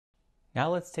Now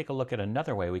let's take a look at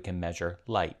another way we can measure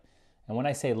light. And when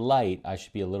I say light, I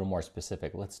should be a little more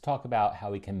specific. Let's talk about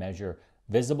how we can measure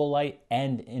visible light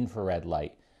and infrared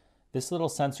light. This little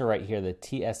sensor right here, the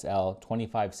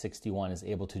TSL2561, is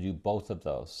able to do both of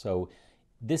those. So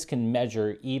this can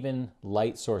measure even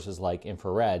light sources like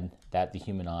infrared that the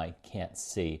human eye can't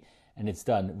see. And it's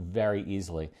done very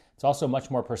easily. It's also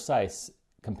much more precise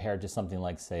compared to something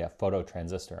like, say, a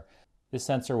photoresistor. This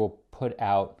sensor will put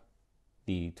out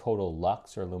the total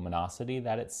lux or luminosity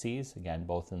that it sees, again,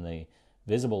 both in the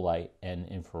visible light and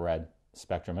infrared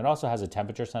spectrum. It also has a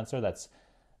temperature sensor that's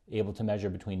able to measure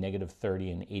between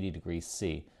 -30 and 80 degrees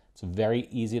C. It's very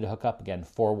easy to hook up. Again,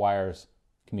 4 wires,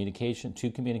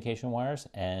 two communication wires,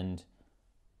 and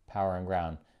power and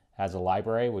ground. It has a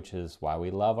library, which is why we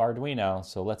love Arduino.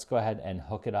 So let's go ahead and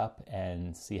hook it up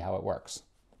and see how it works.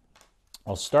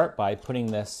 I'll start by putting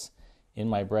this in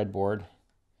my breadboard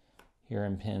here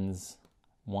in pins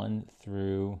 1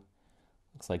 through,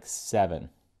 looks like 7.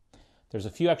 There's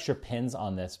a few extra pins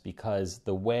on this because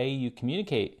the way you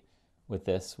communicate with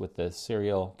this, with the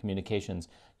serial communications,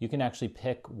 you can actually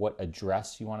pick what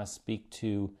address you want to speak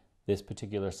to this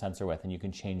particular sensor with, and you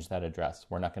can change that address.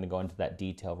 We're not going to go into that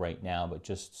detail right now, but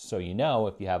just so you know,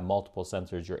 if you have multiple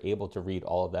sensors, you're able to read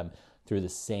all of them through the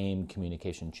same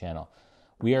communication channel.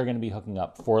 We are going to be hooking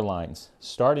up 4 lines,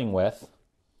 starting with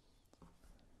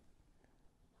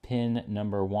pin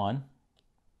number 1,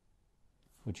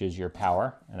 which is your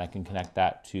power, and I can connect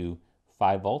that to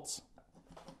 5 volts.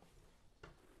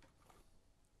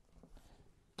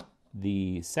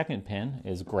 The second pin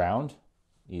is ground,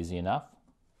 easy enough.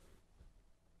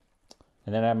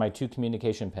 And then I have my 2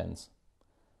 communication pins.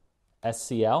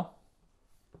 SCL,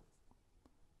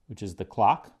 which is the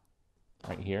clock,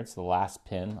 right here. It's the last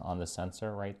pin on the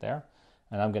sensor right there.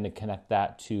 And I'm going to connect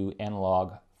that to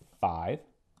analog 5.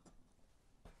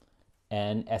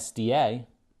 And SDA,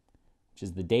 which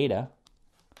is the data,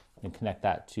 and connect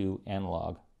that to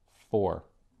analog 4.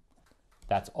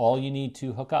 That's all you need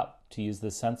to hook up to use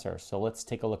this sensor. So let's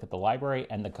take a look at the library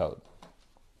and the code.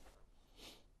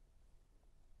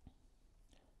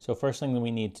 So first thing that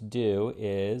we need to do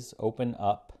is open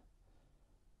up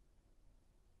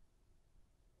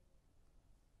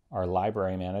our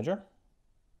library manager,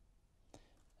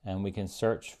 and we can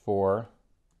search for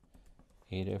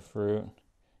Adafruit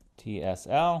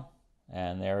TSL,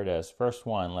 and there it is. First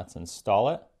one, let's install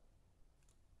it.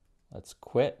 Let's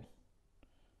quit.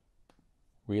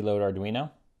 Reload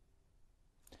Arduino.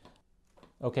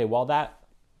 Okay, while that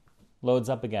loads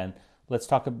up again, let's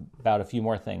talk about a few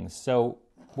more things. So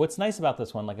what's nice about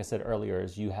this one, like I said earlier,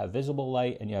 is you have visible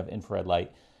light and you have infrared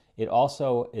light. It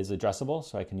also is addressable,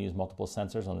 so I can use multiple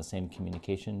sensors on the same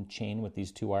communication chain with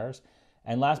these 2 wires.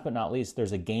 And last but not least,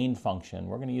 there's a gain function.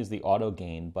 We're going to use the auto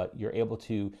gain, but you're able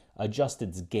to adjust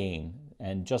its gain.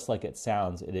 And just like it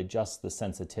sounds, it adjusts the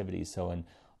sensitivity. So in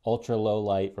ultra low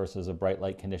light versus a bright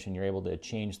light condition, you're able to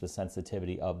change the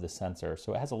sensitivity of the sensor.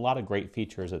 So it has a lot of great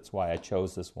features. That's why I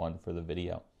chose this one for the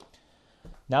video.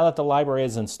 Now that the library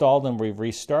is installed and we've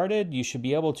restarted, you should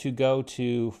be able to go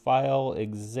to File,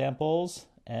 Examples,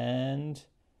 and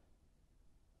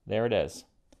there it is.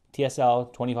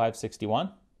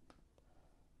 TSL2561.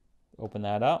 Open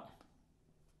that up.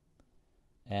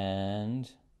 And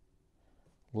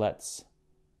let's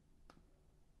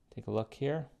take a look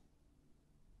here.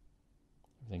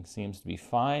 Everything seems to be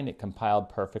fine. It compiled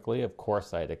perfectly. Of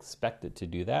course, I'd expect it to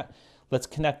do that. Let's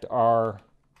connect our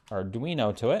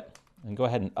Arduino to it and go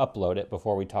ahead and upload it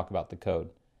before we talk about the code.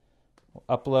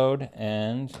 We'll upload,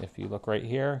 and if you look right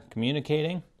here,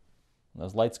 communicating. When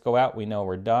those lights go out, we know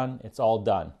we're done. It's all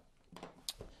done.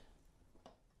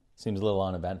 Seems a little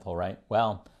uneventful, right?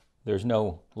 Well, there's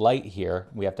no light here.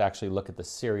 We have to actually look at the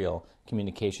serial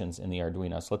communications in the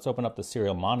Arduino. So let's open up the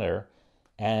serial monitor,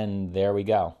 and there we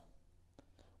go.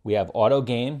 We have auto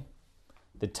gain,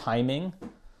 the timing.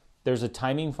 There's a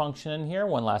timing function in here.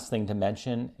 One last thing to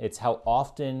mention, it's how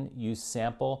often you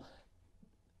sample,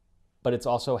 but it's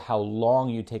also how long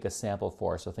you take a sample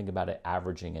for. So think about it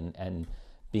averaging and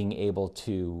being able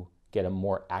to get a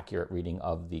more accurate reading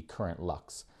of the current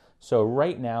lux. So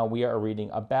right now we are reading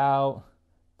about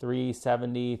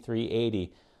 370,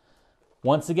 380.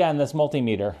 Once again, this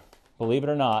multimeter, believe it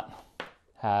or not,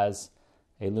 has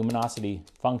a luminosity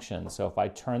function. So if I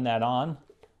turn that on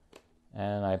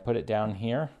and I put it down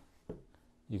here,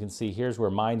 you can see here's where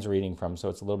mine's reading from, so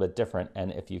it's a little bit different.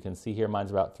 And if you can see here,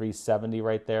 mine's about 370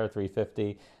 right there,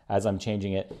 350. As I'm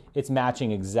changing it, it's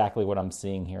matching exactly what I'm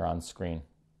seeing here on screen.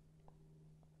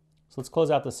 So let's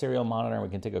close out the serial monitor and we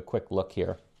can take a quick look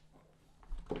here.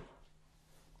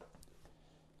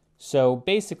 So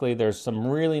basically there's some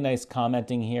really nice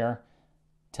commenting here.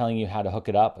 telling you how to hook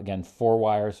it up. Again, 4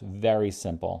 wires, very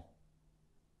simple.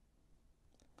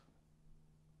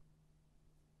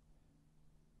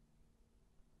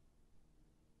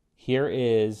 Here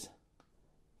is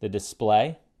the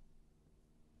display.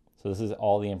 So this is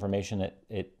all the information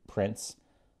it prints.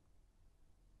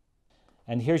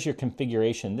 And here's your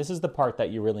configuration. This is the part that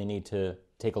you really need to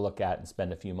take a look at and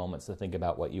spend a few moments to think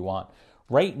about what you want.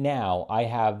 Right now, I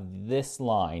have this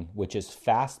line, which is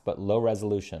fast but low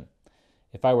resolution.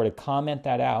 If I were to comment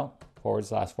that out, /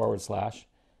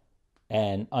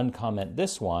 and uncomment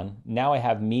this one, now I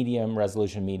have medium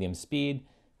resolution, medium speed.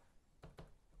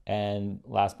 And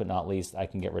last but not least, I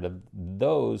can get rid of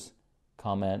those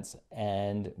comments,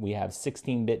 and we have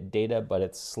 16-bit data, but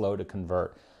it's slow to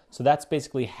convert. So that's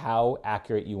basically how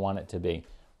accurate you want it to be.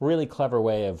 Really clever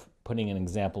way of putting an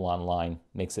example online.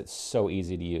 Makes it so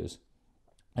easy to use.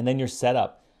 And then your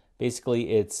setup.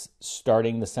 Basically, it's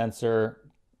starting the sensor.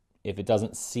 If it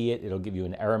doesn't see it, it'll give you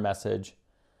an error message.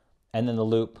 And then the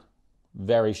loop,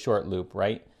 very short loop,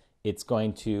 right? It's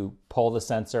going to pull the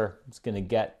sensor. It's going to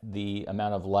get the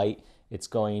amount of light. It's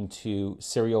going to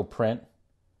serial print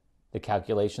the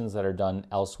calculations that are done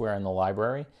elsewhere in the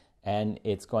library. And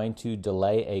it's going to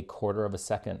delay a 1/4 of a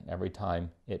second every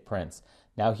time it prints.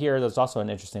 Now here, there's also an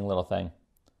interesting little thing.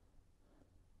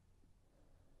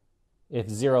 If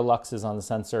 0 lux is on the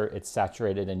sensor, it's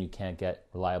saturated and you can't get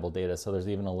reliable data. So there's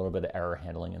even a little bit of error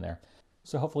handling in there.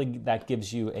 So hopefully that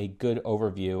gives you a good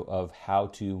overview of how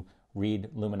to read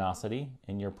luminosity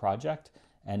in your project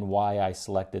and why I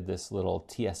selected this little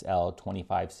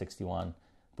TSL2561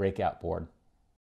 breakout board.